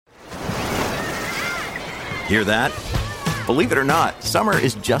Hear that? Believe it or not, summer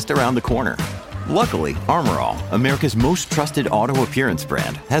is just around the corner. Luckily, Armor All, America's most trusted auto appearance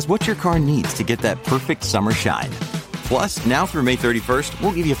brand, has what your car needs to get that perfect summer shine. Plus, now through May 31st,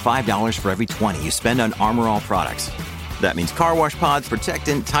 we'll give you $5 for every $20 you spend on Armor All products. That means car wash pods,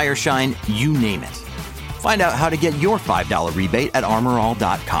 protectant, tire shine, you name it. Find out how to get your $5 rebate at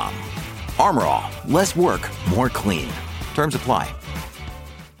armorall.com. Armor All, less work, more clean. Terms apply.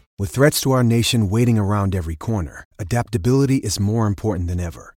 With threats to our nation waiting around every corner, adaptability is more important than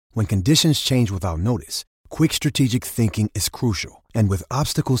ever. When conditions change without notice, quick strategic thinking is crucial. And with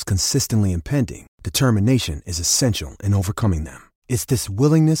obstacles consistently impending, determination is essential in overcoming them. It's this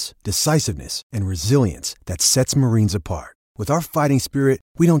willingness, decisiveness, and resilience that sets Marines apart. With our fighting spirit,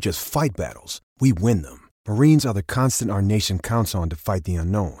 we don't just fight battles, we win them. Marines are the constant our nation counts on to fight the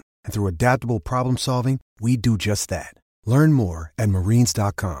unknown. And through adaptable problem solving, we do just that. Learn more at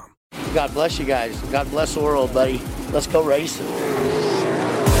marines.com. God bless you guys. God bless the world, buddy. Let's go racing.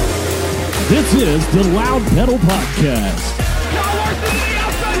 This is the Loud Pedal Podcast.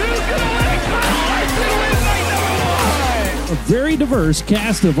 A very diverse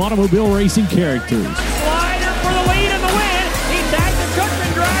cast of automobile racing characters. Slider for the lead in the win. He tagged the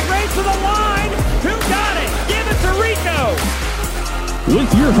Cookman drag race to the line. Who got it? Give it to Rico.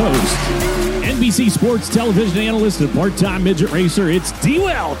 With your host, NBC Sports television analyst and part-time midget racer, it's D.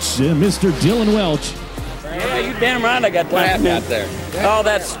 Welch and Mr. Dylan Welch. Yeah, you damn right I got time out there. Oh,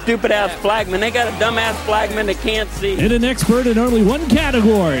 that stupid-ass flagman. They got a dumb-ass flagman that can't see. And an expert in only one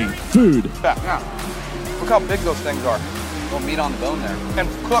category, food. Now, look how big those things are. No meat on the bone there. And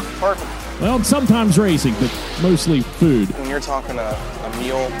cooked perfect. Well, sometimes racing, but mostly food. When you're talking a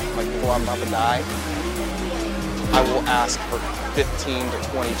meal, like before I'm about to die, I will ask for 15 to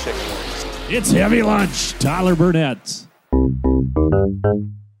 20 chicken wings. It's Heavy Lunch, Tyler Burnett.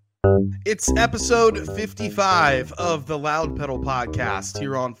 It's episode 55 of the Loud Pedal Podcast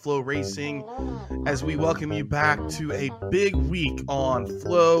here on Flow Racing as we welcome you back to a big week on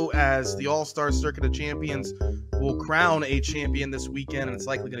Flow as the All-Star Circuit of Champions will crown a champion this weekend, and it's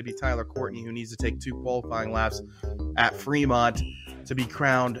likely going to be Tyler Courtney, who needs to take 2 qualifying laps at Fremont to be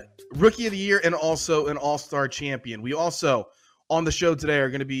crowned Rookie of the Year and also an All-Star champion. We also, on the show today, are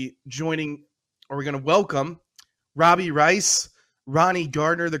going to be we're going to welcome Robbie Rice, Ronnie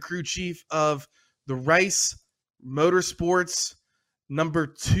Gardner, the crew chief of the Rice Motorsports, number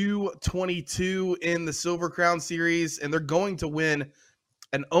 222 in the Silver Crown Series, and they're going to win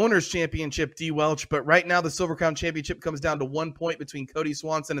an owner's championship, D. Welch, but right now the Silver Crown Championship comes down to 1 point between Cody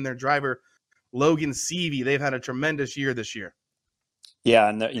Swanson and their driver, Logan Seavey. They've had a tremendous year this year. Yeah,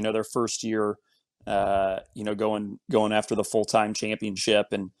 and their first year, going after the full-time championship,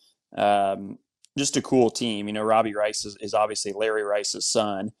 and just a cool team. Robbie Rice is obviously Larry Rice's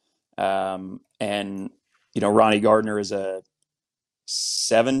son, and Ronnie Gardner is a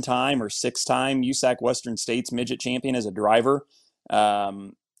 7-time or 6-time USAC Western States midget champion as a driver,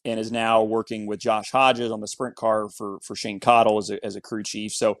 and is now working with Josh Hodges on the sprint car for Shane Cottle as a crew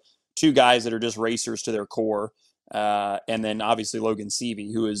chief. So 2 guys that are just racers to their core. And then obviously Logan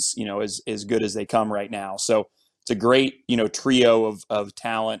Seavey, who is, as good as they come right now. So it's a great, trio of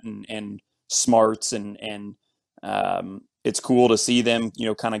talent and smarts, and it's cool to see them,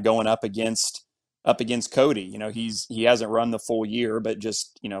 kind of going up against Cody. He hasn't run the full year, but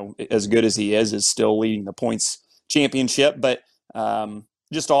just, as good as he is still leading the points championship. But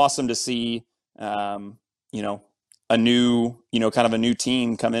just awesome to see, a new, kind of a new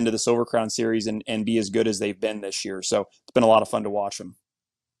team come into the Silver Crown Series and be as good as they've been this year. So it's been a lot of fun to watch them.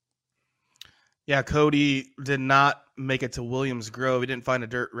 Yeah, Cody did not make it to Williams Grove. He didn't find a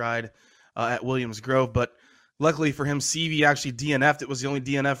dirt ride at Williams Grove, but luckily for him, Seavey actually DNF'd. It was the only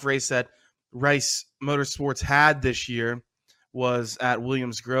DNF race that Rice Motorsports had this year was at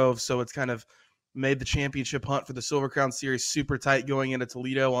Williams Grove. So it's kind of made the championship hunt for the Silver Crown Series super tight going into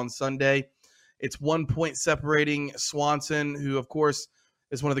Toledo on Sunday. It's 1 point separating Swanson, who, of course,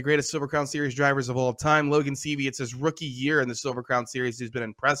 is one of the greatest Silver Crown Series drivers of all time. Logan Seavey, it's his rookie year in the Silver Crown Series. He's been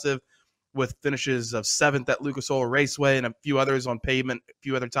impressive with finishes of 7th at Lucas Oil Raceway and a few others on pavement, a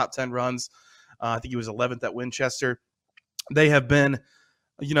few other top 10 runs. I think he was 11th at Winchester. They have been,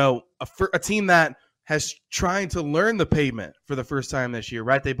 a team that has trying to learn the pavement for the first time this year,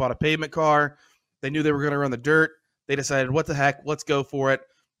 right? They bought a pavement car. They knew they were going to run the dirt. They decided, what the heck, let's go for it.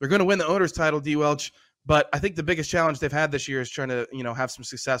 They're going to win the owner's title, D. Welch, but I think the biggest challenge they've had this year is trying to, have some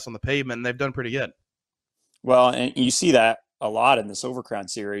success on the pavement, and they've done pretty good. Well, and you see that a lot in the Silver Crown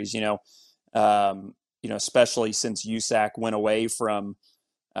Series, especially since USAC went away from,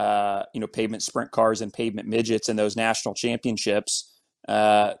 pavement sprint cars and pavement midgets in those national championships.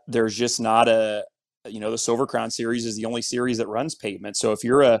 There's just not a the Silver Crown Series is the only series that runs pavement. So if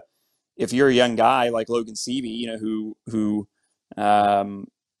you're a young guy like Logan Seavey, who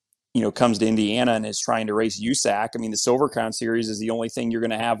comes to Indiana and is trying to race USAC, I mean, the Silver Crown Series is the only thing you're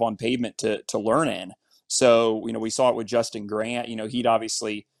going to have on pavement to learn in. So, we saw it with Justin Grant. He'd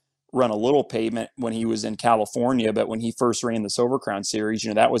obviously run a little pavement when he was in California, but when he first ran the Silver Crown Series,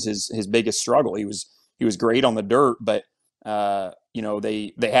 that was his biggest struggle. He was great on the dirt, but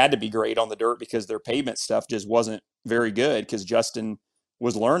they had to be great on the dirt because their pavement stuff just wasn't very good because Justin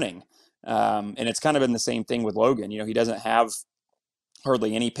was learning. And it's kind of been the same thing with Logan. He doesn't have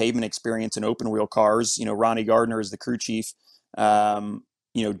hardly any pavement experience in open wheel cars. Ronnie Gardner is the crew chief.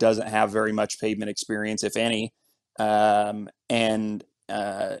 Doesn't have very much pavement experience, if any. And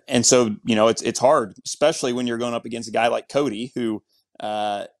so, it's hard, especially when you're going up against a guy like Cody, who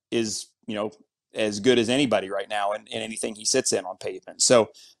is, as good as anybody right now in anything he sits in on pavement. So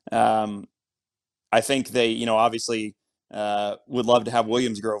I think they, obviously would love to have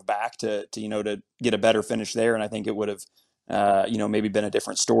Williams Grove back to get a better finish there. And I think it would have, maybe been a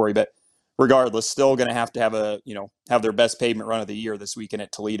different story, but regardless, still going to have have their best pavement run of the year this weekend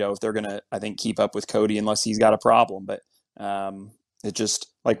at Toledo if they're going to, I think, keep up with Cody unless he's got a problem. But it just,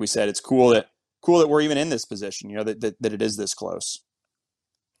 like we said, it's cool that we're even in this position, that it is this close.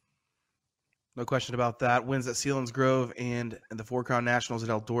 No question about that. Wins at Selinsgrove and the Four Crown Nationals at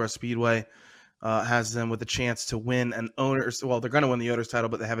Eldora Speedway has them with a chance to win an owner's. Well, they're going to win the owner's title,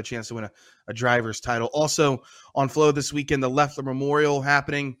 but they have a chance to win a driver's title. Also on Flow this weekend, the Leffler Memorial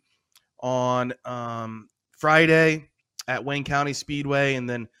happening on Friday at Wayne County Speedway, and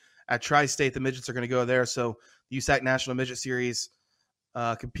then at Tri-State, the midgets are going to go there. So the USAC National Midget Series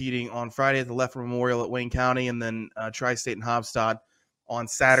competing on Friday at the Leffler Memorial at Wayne County, and then Tri-State and Hobstad on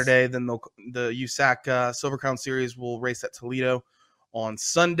Saturday. Then the USAC Silver Crown Series will race at Toledo on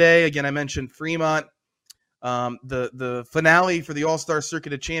Sunday. Again, I mentioned Fremont. The finale for the All-Star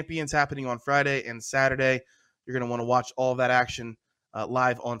Circuit of Champions happening on Friday and Saturday. You're going to want to watch all of that action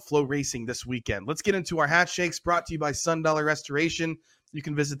live on Flow Racing this weekend. Let's get into our hat shakes, brought to you by Sundollar Restoration. You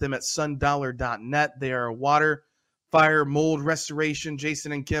can visit them at sundollar.net. They are a water, fire, mold restoration.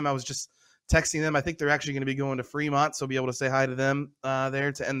 Jason and Kim, I was just texting them. I think they're actually going to be going to Fremont, so I'll be able to say hi to them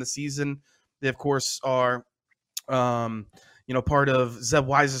there to end the season. They, of course, are part of Zeb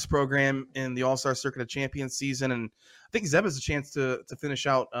Wise's program in the All-Star Circuit of Champions season, and I think Zeb has a chance to finish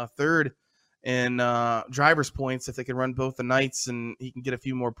out third in driver's points if they can run both the nights, and he can get a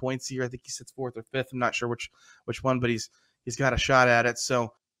few more points here. I think he sits fourth or fifth. I'm not sure which one, but he's got a shot at it.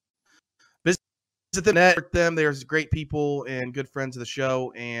 So visit the net with them. There's great people and good friends of the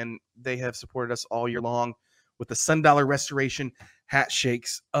show, and they have supported us all year long with the Sundollar Restoration hat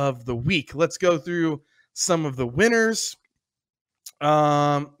shakes of the week. Let's go through some of the winners.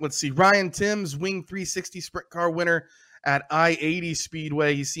 Let's see. Ryan Timms, Wing 360 Sprint Car winner at I-80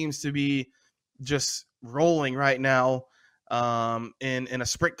 Speedway. He seems to be just rolling right now in a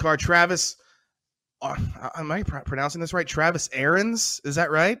sprint car. Travis, am I pronouncing this right? Travis Ahrens, is that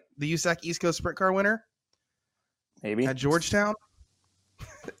right? The USAC East Coast Sprint Car winner? Maybe. At Georgetown?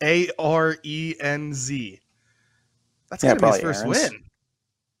 Arenz. That's got to be his first win.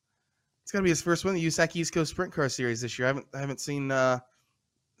 It's got to be his first win, the USAC East Coast Sprint Car Series this year. I haven't seen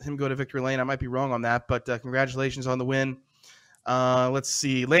him go to victory lane. I might be wrong on that, but congratulations on the win. Let's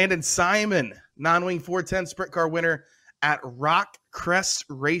see. Landon Simon, non-wing 410 Sprint Car winner at Rock Crest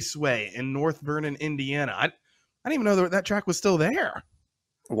Raceway in North Vernon, Indiana. I didn't even know that track was still there.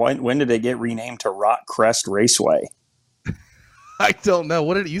 When did it get renamed to Rock Crest Raceway? I don't know.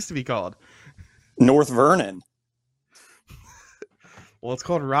 What did it used to be called? North Vernon. Well, it's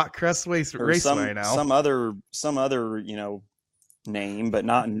called Rock Crest Raceway now. Some other name, but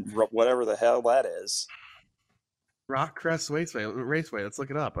not in whatever the hell that is. Rock Crest Raceway. Let's look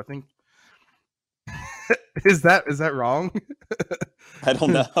it up. I think is that wrong? I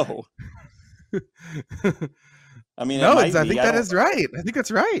don't know. I mean, no, I think that is right. I think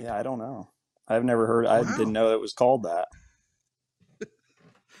that's right. Yeah, I don't know. I've never heard. Wow. I didn't know it was called that.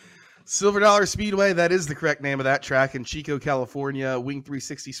 Silver Dollar Speedway, that is the correct name of that track in Chico, California. Wing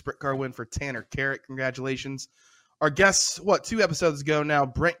 360 Sprint Car win for Tanner Carrick. Congratulations. Our guest, 2 episodes ago now,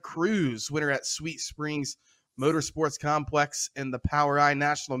 Brent Cruz, winner at Sweet Springs Motorsports Complex in the Power I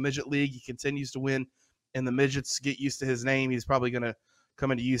National Midget League. He continues to win in the midgets. Get used to his name. He's probably going to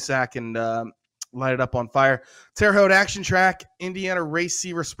come into USAC and light it up on fire. Terre Haute Action Track, Indiana Race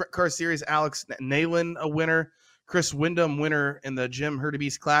Seaver Sprint Car Series, Alex Nalen, a winner. Chris Wyndham, winner in the Jim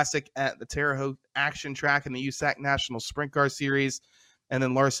Hurtubise Classic at the Terre Haute Action Track in the USAC National Sprint Car Series. And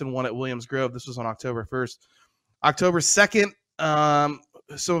then Larson won at Williams Grove. This was on October 1st. October 2nd,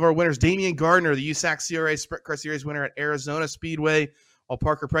 some of our winners. Damian Gardner, the USAC CRA Sprint Car Series winner at Arizona Speedway, while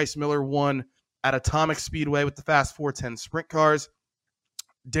Parker Price Miller won at Atomic Speedway with the Fast 410 Sprint Cars.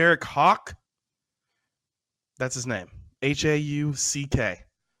 Derek Hawk, that's his name, Hauck,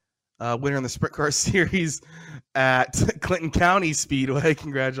 winner in the Sprint Car Series at Clinton County Speedway.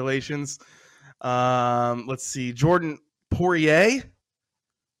 Congratulations. Let's see. Jordan Poirier.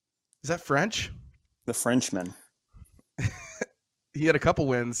 Is that French? The Frenchman. He had a couple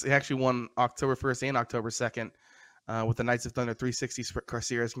wins. He actually won October 1st and October 2nd with the Knights of Thunder 360 Sprint Car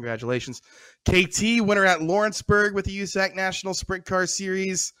Series. Congratulations. KT, winner at Lawrenceburg with the USAC National Sprint Car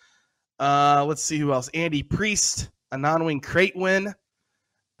Series. Let's see who else. Andy Priest, a non-wing crate win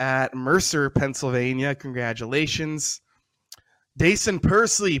at Mercer, Pennsylvania. Congratulations. Dason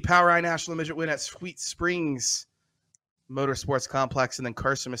Pursley, Power Eye National Midget win at Sweet Springs Motorsports Complex. And then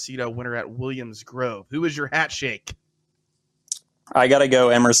Carson Macedo, winner at Williams Grove. Who is your hat shake? I got to go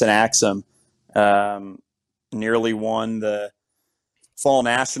Emerson Axum. Nearly won the Fall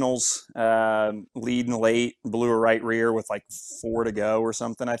Nationals, leading late, blew a right rear with like 4 to go or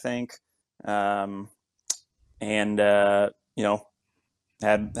something, I think. Had that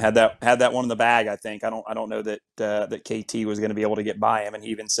one in the bag, I think. I don't know that that KT was going to be able to get by him, and he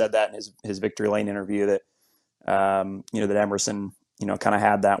even said that in his Victory Lane interview that that Emerson kind of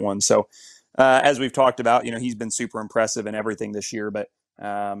had that one. So as we've talked about, he's been super impressive in everything this year, but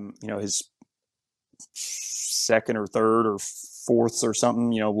his second or third or fourth or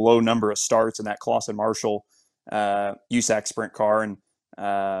something, low number of starts in that Clausen Marshall USAC sprint car, and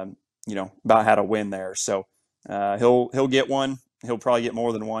about had a win there. So he'll get one. He'll probably get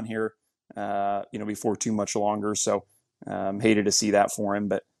more than one here, before too much longer. So hated to see that for him,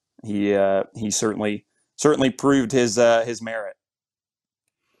 but he certainly proved his merit.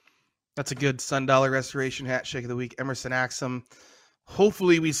 That's a good Sun Dollar Restoration hat shake of the week. Emerson Axum.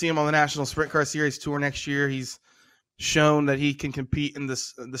 Hopefully we see him on the National Sprint Car Series Tour next year. He's shown that he can compete in the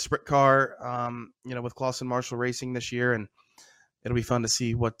sprint car, with Clausen Marshall Racing this year, and it'll be fun to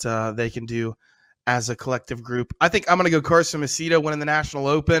see what they can do as a collective group. I think I'm going to go Carson Macedo winning the National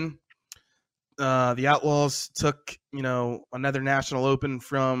Open. The Outlaws took, another National Open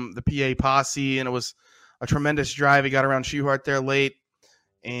from the PA Posse, and it was a tremendous drive. He got around Schuhart there late,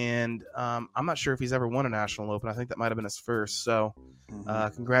 and I'm not sure if he's ever won a National Open. I think that might have been his first. So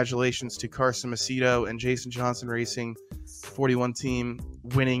congratulations to Carson Macedo and Jason Johnson Racing 41 team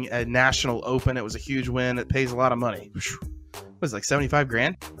winning a National Open. It was a huge win. It pays a lot of money. What was it, like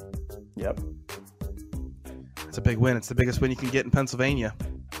 $75,000? Yep. It's a big win. It's the biggest win you can get in Pennsylvania.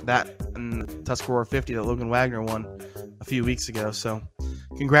 That and the Tuscarora 50 that Logan Wagner won a few weeks ago. So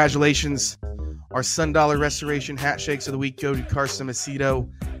congratulations. Our Sun Dollar Restoration hat shakes of the week go to Carson Macedo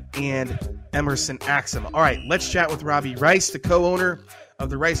and Emerson Axum. All right, let's chat with Robbie Rice, the co-owner of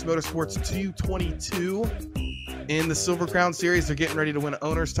the Rice Motorsports 222 in the Silver Crown Series. They're getting ready to win an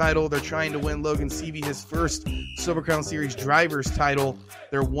owner's title. They're trying to win Logan Seavey his first Silver Crown Series driver's title.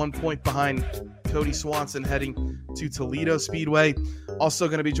 They're 1 point behind Cody Swanson heading to Toledo Speedway. Also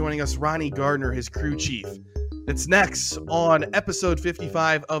going to be joining us, Ronnie Gardner, his crew chief. It's next on episode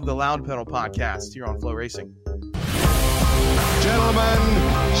 55 of the Loud Pedal podcast here on Flow Racing. Gentlemen,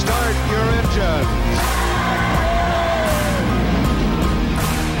 start your engines.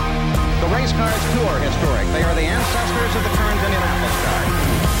 The race cars too are historic. They are the ancestors of the current Indianapolis car.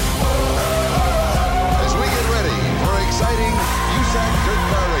 As we get ready for exciting USAC dirt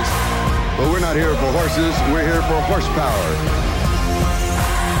car racing. But we're not here for horses, we're here for horsepower.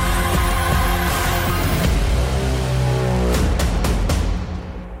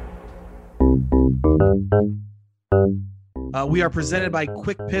 We are presented by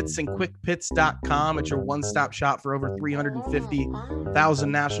Quick Pits and QuickPits.com. It's your one-stop shop for over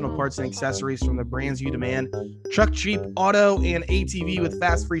 350,000 national parts and accessories from the brands you demand. Truck, Jeep, Auto, and ATV with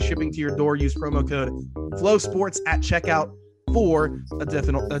fast free shipping to your door. Use promo code FlowSports at checkout for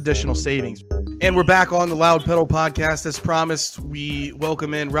additional savings. And we're back on the Loud Pedal podcast. As promised, we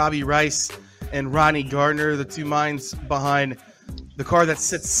welcome in Robbie Rice and Ronnie Gardner, the two minds behind the car that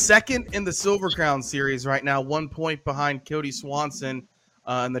sits second in the Silver Crown Series right now, 1 point behind Cody Swanson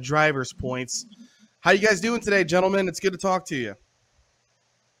in the driver's points. How you guys doing today, gentlemen? It's good to talk to you.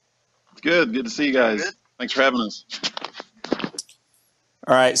 Good to see you guys. Thanks for having us.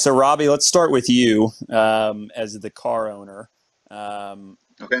 All right, so Robbie, let's start with you as the car owner.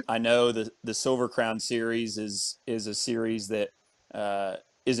 Okay. I know the Silver Crown Series is a series that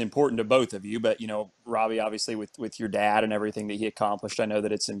is important to both of you, but Robbie, obviously with your dad and everything that he accomplished, I know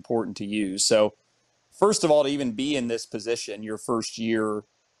that it's important to you. So first of all, to even be in this position, your first year,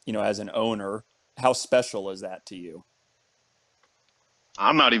 as an owner, how special is that to you?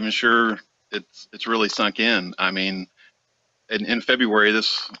 I'm not even sure it's really sunk in. I mean, in February,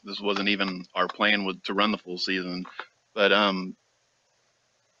 this wasn't even our plan to run the full season, but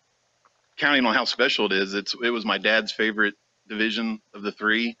counting on how special it is, it was my dad's favorite division of the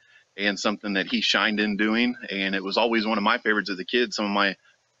three, and something that he shined in doing, and it was always one of my favorites as a kid. Some of my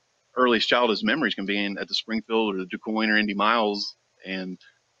earliest childhood memories can be at the Springfield or the DuQuoin or Indy Miles, and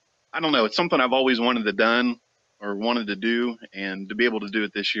I don't know, it's something I've always wanted to do, and to be able to do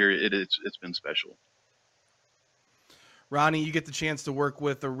it this year, it's been special. Ronnie, you get the chance to work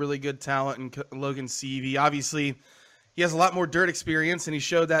with a really good talent in Logan Seavey. Obviously, he has a lot more dirt experience, and he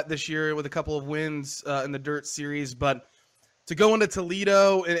showed that this year with a couple of wins in the dirt series. But to go into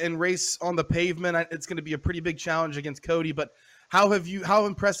Toledo and race on the pavement, it's going to be a pretty big challenge against Cody. But how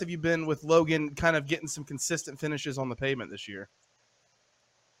impressed have you been with Logan kind of getting some consistent finishes on the pavement this year?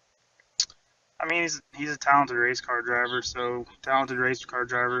 I mean, he's a talented race car driver. So talented race car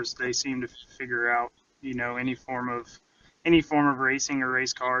drivers, they seem to figure out, any form of racing or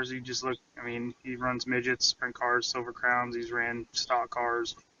race cars. You just look, I mean, he runs midgets, sprint cars, Silver Crowns. He's ran stock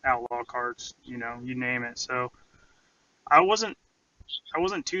cars, outlaw cars, you name it. So I wasn't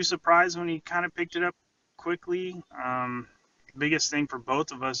too surprised when he kind of picked it up quickly. Biggest thing for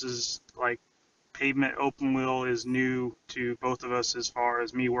both of us is like pavement open wheel is new to both of us as far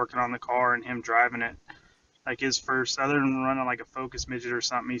as me working on the car and him driving it. Like his first, other than running like a Focus midget or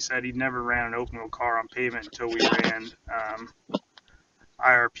something, he said he'd never ran an open wheel car on pavement until we ran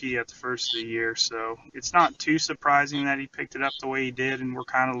IRP at the first of the year. So it's not too surprising that he picked it up the way he did, and we're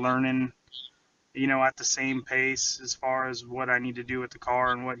kind of learning, at the same pace as far as what I need to do with the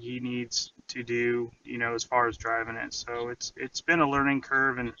car and what he needs to do, as far as driving it. So it's been a learning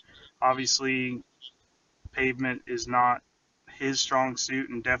curve, and obviously pavement is not his strong suit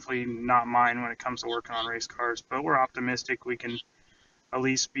and definitely not mine when it comes to working on race cars, but we're optimistic we can at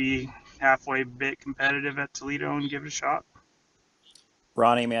least be halfway bit competitive at Toledo and give it a shot.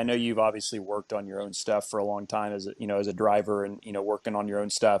 Ronnie, I mean, I know you've obviously worked on your own stuff for a long time as a driver and, working on your own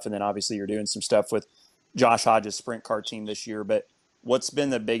stuff. And then obviously you're doing some stuff with Josh Hodges' sprint car team this year, but what's been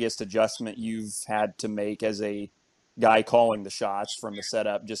the biggest adjustment you've had to make as a guy calling the shots from the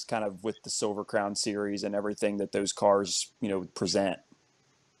setup, just kind of with the Silver Crown series and everything that those cars, present?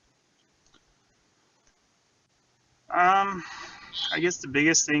 I guess the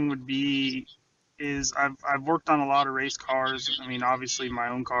biggest thing would be is I've worked on a lot of race cars. I mean, obviously my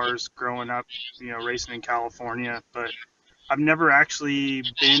own cars growing up, racing in California, but I've never actually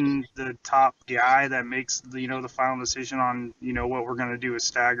been the top guy that makes the final decision on, what we're going to do with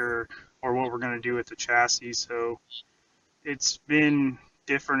stagger or what we're going to do with the chassis. So it's been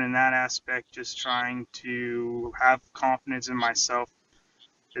different in that aspect, just trying to have confidence in myself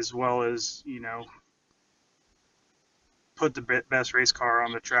as well as, put the best race car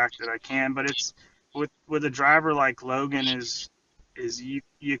on the track that I can. But it's with a driver like Logan I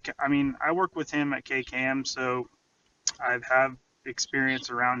mean, I work with him at KCAM, so I've had experience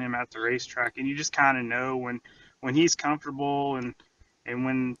around him at the racetrack, and you just kind of know when he's comfortable and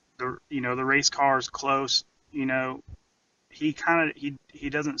when the race car is close, he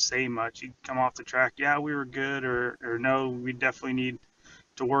doesn't say much. He'd come off the track, yeah, we were good, or no, we definitely need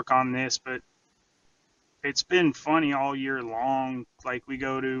to work on this. But it's been funny all year long. Like we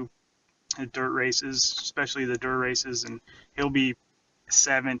go to the dirt races, especially the dirt races, and he'll be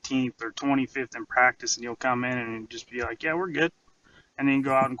 17th or 25th in practice, and he'll come in and just be like, yeah, we're good. And then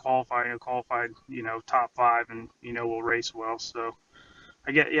go out and qualified, top 5, and, we'll race well. So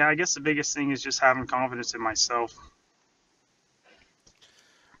I guess the biggest thing is just having confidence in myself.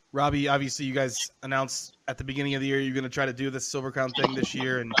 Robbie, obviously you guys announced at the beginning of the year you're going to try to do this Silver Crown thing this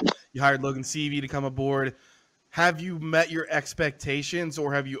year, and you hired Logan Seavey to come aboard. Have you met your expectations,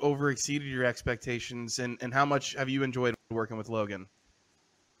 or have you overexceeded your expectations? And how much have you enjoyed working with Logan?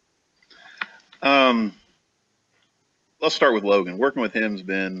 Let's start with Logan. Working with him has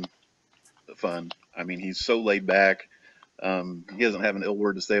been fun. I mean, he's so laid back. He doesn't have an ill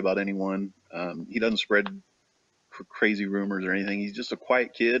word to say about anyone. He doesn't spread crazy rumors or anything. He's just a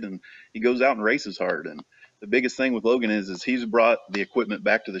quiet kid, and he goes out and races hard. And the biggest thing with Logan is he's brought the equipment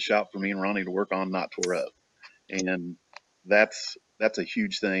back to the shop for me and Ronnie to work on, not tore up. And that's a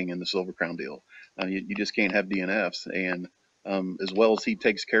huge thing in the Silver Crown deal. You just can't have DNFs. And as well as he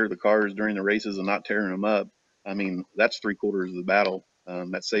takes care of the cars during the races and not tearing them up, I mean, that's 3/4 of the battle.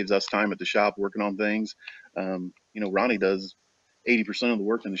 That saves us time at the shop working on things. Ronnie does 80% of the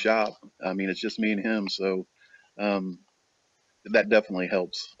work in the shop. I mean, it's just me and him. So that definitely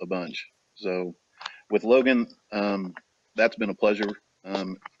helps a bunch. So with Logan, that's been a pleasure.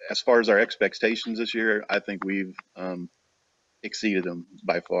 As far as our expectations this year, I think we've exceeded him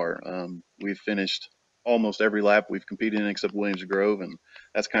by far. We've finished almost every lap we've competed in except Williams Grove, and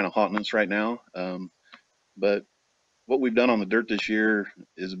that's kind of haunting us right now. But what we've done on the dirt this year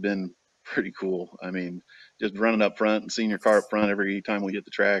has been pretty cool. I mean, just running up front and seeing your car up front every time we hit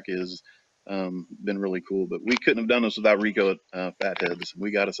the track is been really cool. But we couldn't have done this without Rico at Fatheads.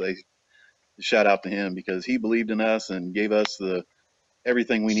 We got to say shout out to him because he believed in us and gave us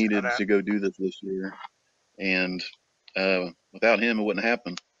everything we needed to go do this year. And without him, it wouldn't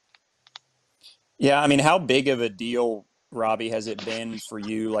happen. Yeah, I mean, how big of a deal, Robbie, has it been for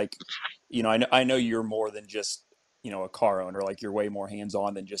you? Like, you know, I know you're more than just, you know, a car owner. Like, you're way more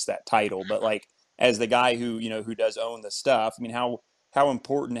hands-on than just that title. But like, as the guy who, you know, who does own the stuff, I mean, how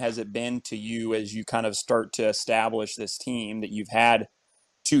important has it been to you as you kind of start to establish this team that you've had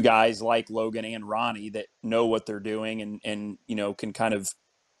two guys like Logan and Ronnie that know what they're doing and you know, can kind of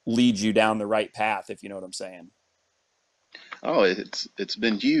lead you down the right path, if you know what I'm saying? Oh, it's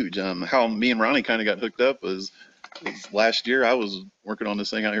been huge. How me and Ronnie kind of got hooked up was last year. I was working on this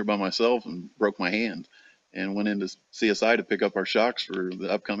thing out here by myself and broke my hand, and went into CSI to pick up our shocks for the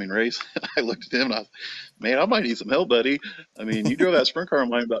upcoming race. I looked at him and man, I might need some help, buddy. I mean, you drove that sprint car of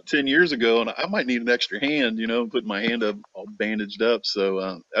mine about 10 years ago, and I might need an extra hand, you know, putting my hand up all bandaged up.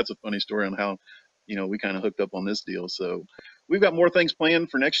 So that's a funny story on how, you know, we kind of hooked up on this deal. So we've got more things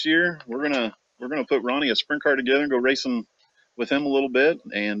planned for next year. We're gonna put Ronnie a sprint car together and go racing with him a little bit.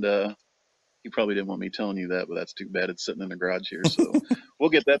 And he probably didn't want me telling you that, but that's too bad. It's sitting in the garage here. So we'll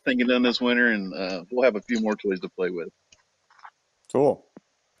get that thing done this winter, and we'll have a few more toys to play with. Cool.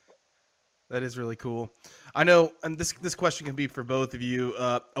 That is really cool. I know, and this question can be for both of you.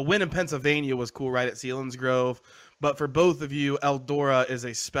 A win in Pennsylvania was cool, right, at Selinsgrove. But for both of you, Eldora is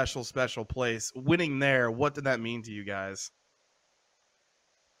a special, special place. Winning there, what did that mean to you guys?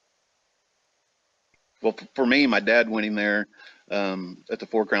 Well, for me, my dad winning there at the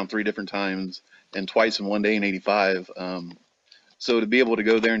Four Crown 3 different times and twice in one day in '85. So to be able to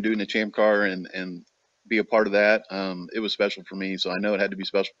go there and do it in a champ car and be a part of that, it was special for me. So I know it had to be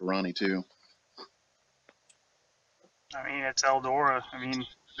special for Ronnie too. I mean, it's Eldora. I mean,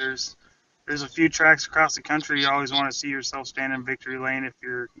 there's a few tracks across the country you always want to see yourself stand in victory lane if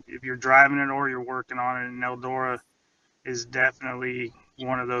you're driving it or you're working on it. And Eldora is definitely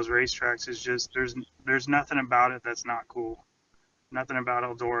one of those racetracks. It's just there's nothing about it that's not cool. Nothing about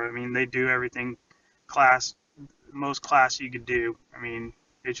Eldora. I mean, they do everything most class you could do. I mean,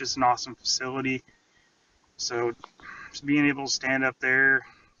 it's just an awesome facility. So just being able to stand up there,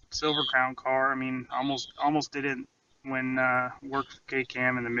 Silver Crown car. I mean, almost did it when worked with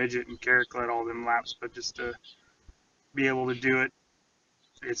K-Cam and the midget and Carrick led all them laps, but just to be able to do it,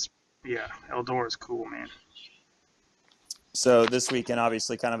 Eldora is cool, man. So this weekend,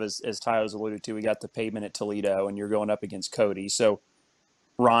 obviously, kind of as Tyler's alluded to, we got the pavement at Toledo, and you're going up against Cody. So,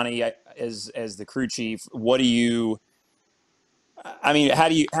 Ronnie, as the crew chief, what do you? I mean, how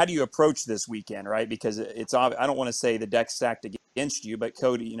do you approach this weekend, right? Because it's I don't want to say the deck's stacked against you, but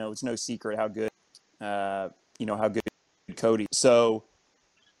Cody, you know, it's no secret how good, how good Cody. So,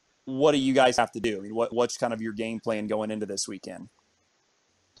 what do you guys have to do? I mean, what's kind of your game plan going into this weekend?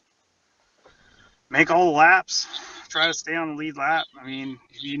 Make all the laps. Try to stay on the lead lap. I mean,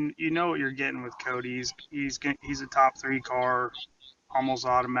 you know what you're getting with Cody. He's a top 3 car almost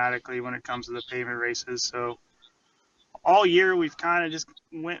automatically when it comes to the pavement races. So all year we've kind of just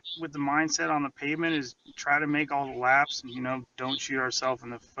went with the mindset on the pavement is try to make all the laps and, you know, don't shoot ourselves in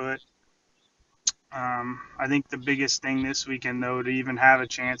the foot. I think the biggest thing this weekend, though, to even have a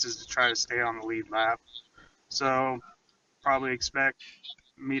chance is to try to stay on the lead lap. So probably expect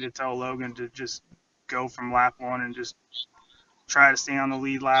me to tell Logan to just go from lap 1 and just try to stay on the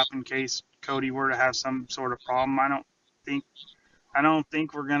lead lap in case Cody were to have some sort of problem. I don't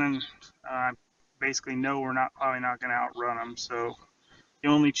think we're gonna basically know we're probably not gonna outrun him. So the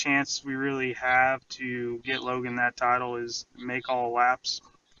only chance we really have to get Logan that title is make all the laps.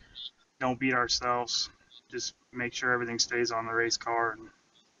 Don't beat ourselves. Just make sure everything stays on the race car and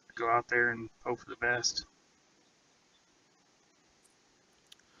go out there and hope for the best.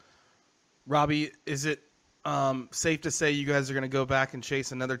 Robbie, is it safe to say you guys are going to go back and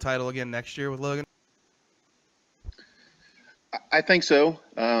chase another title again next year with Logan? I think so.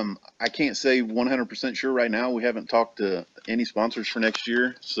 I can't say 100% sure right now. We haven't talked to any sponsors for next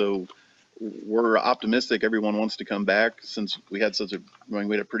year, so we're optimistic everyone wants to come back since we had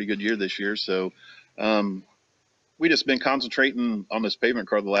a pretty good year this year. So we just been concentrating on this pavement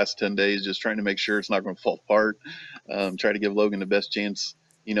car the last 10 days, just trying to make sure it's not going to fall apart. Try to give Logan the best chance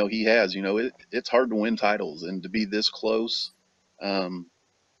he has. It's hard to win titles, and to be this close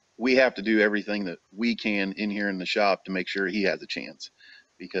we have to do everything that we can in here in the shop to make sure he has a chance,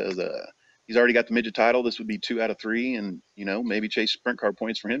 because he's already got the midget title. This would be 2 out of 3, and maybe chase sprint car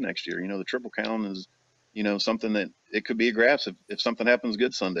points for him next year. The Triple Crown is something that it could be a grasp if something happens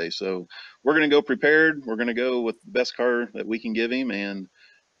good Sunday. So we're going to go prepared. We're going to go with the best car that we can give him, and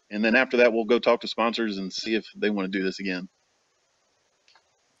then after that we'll go talk to sponsors and see if they want to do this again.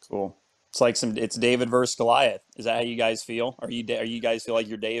 Cool. It's David versus Goliath. Is that how you guys feel? Are you guys feel like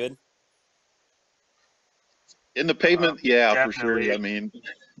you're David? In the pavement, yeah, definitely. for sure. I mean,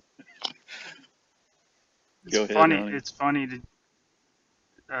 go ahead, funny. Ronnie. It's funny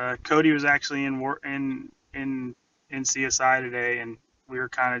to Cody was actually in CSI today, and we were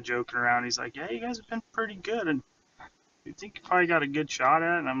kind of joking around. He's like, "Yeah, you guys have been pretty good, and you think you probably got a good shot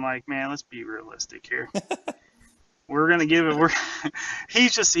at it?" And I'm like, "Man, let's be realistic here. We're gonna give it.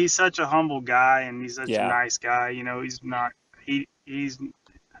 He's such a humble guy, and he's such a nice guy. He's not. He's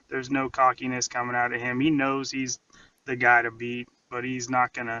there's no cockiness coming out of him. He knows he's the guy to beat, but he's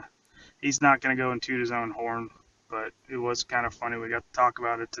not gonna go and toot his own horn. But it was kind of funny. We got to talk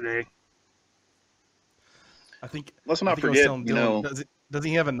about it today. I think. Let's not forget. Does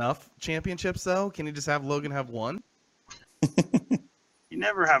he have enough championships though? Can he just have Logan have one? You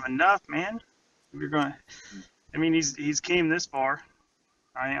never have enough, man. If you're going. I mean, he's came this far.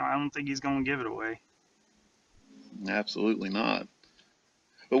 I don't think he's going to give it away. Absolutely not.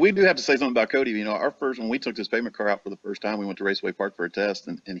 But we do have to say something about Cody. When we took this pavement car out for the first time, we went to Raceway Park for a test,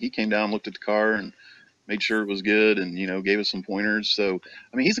 and he came down, looked at the car, and made sure it was good, and gave us some pointers. So,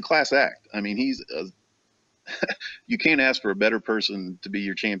 I mean, he's a class act. I mean, you can't ask for a better person to be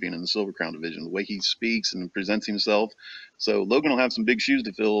your champion in the Silver Crown division, the way he speaks and presents himself. So Logan will have some big shoes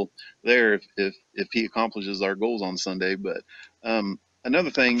to fill there if he accomplishes our goals on Sunday. But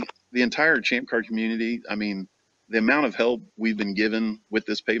another thing, the entire champ car community, I mean, the amount of help we've been given with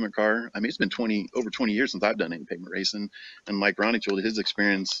this pavement car, I mean, it's been over 20 years since I've done any pavement racing. And like Ronnie told you, his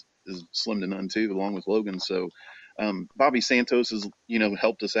experience is slim to none too, along with Logan. So Bobby Santos has,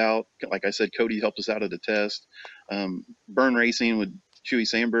 helped us out. Like I said, Cody helped us out at a test. Burn Racing with Chewy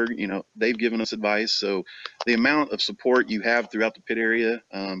Sandberg, they've given us advice. So the amount of support you have throughout the pit area,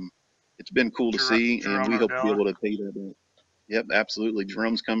 it's been cool to see, and we hope to be able to pay that back. Yep, absolutely.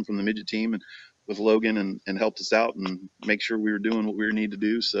 Jerome's come from the midget team and with Logan and helped us out and make sure we were doing what we need to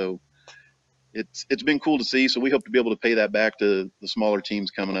do. So it's been cool to see. So we hope to be able to pay that back to the smaller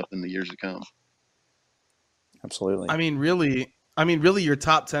teams coming up in the years to come. Absolutely. I mean, really, your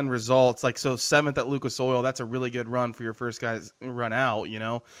top 10 results, like, so 7th at Lucas Oil, that's a really good run for your first guys run out,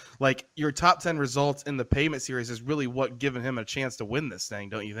 like your top 10 results in the pavement series is really what given him a chance to win this thing.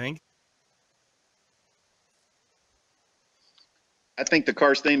 Don't you think? I think the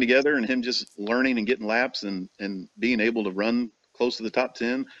car staying together and him just learning and getting laps and being able to run close to the top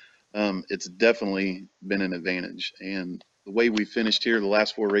 10, it's definitely been an advantage. And the way we finished here, the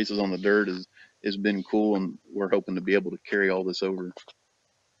last 4 races on the dirt has been cool, and we're hoping to be able to carry all this over.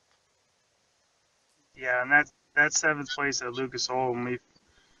 Yeah, and that 7th place at Lucas Oil, and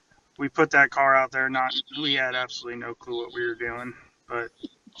we put that car out there. We had absolutely no clue what we were doing, but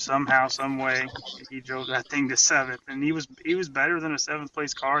somehow, some way, he drove that thing to 7th, and he was better than a 7th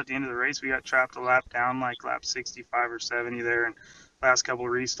place car at the end of the race. We got trapped a lap down, like lap 65 or 70 there, and last couple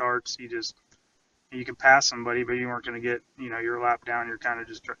of restarts, you could pass somebody, but you weren't going to get your lap down. You're kind of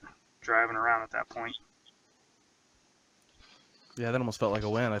just driving around at that point. Yeah, that almost felt like a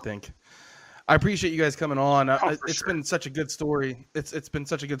win, I think. I appreciate you guys coming on. It's been such a good story. It's been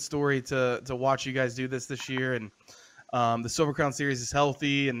such a good story to watch you guys do this year, and the Silver Crown Series is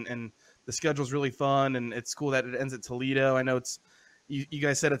healthy, and the schedule's really fun, and it's cool that it ends at Toledo. I know you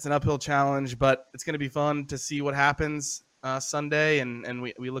guys said it's an uphill challenge, but it's going to be fun to see what happens Sunday, and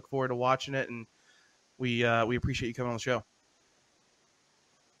we look forward to watching it, and we appreciate you coming on the show.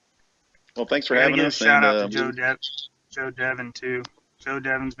 Well, thanks for having us. Shout out to Joe Devin too. Joe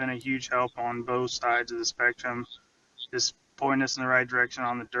Devin's been a huge help on both sides of the spectrum, just pointing us in the right direction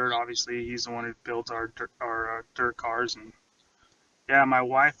on the dirt. Obviously, he's the one who builds our dirt cars, and yeah, my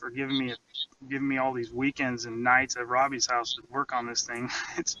wife for giving me all these weekends and nights at Robbie's house to work on this thing.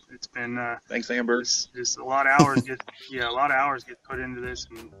 It's been thanks, Amber. Just a lot of hours get put into this,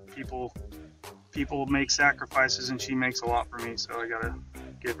 and people make sacrifices, and she makes a lot for me, so I gotta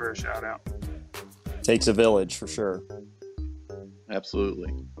give her a shout out. Takes a village for sure.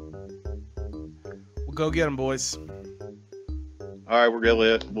 Absolutely. We'll go get them, boys. All right,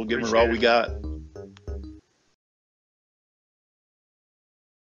 we'll give them all we got.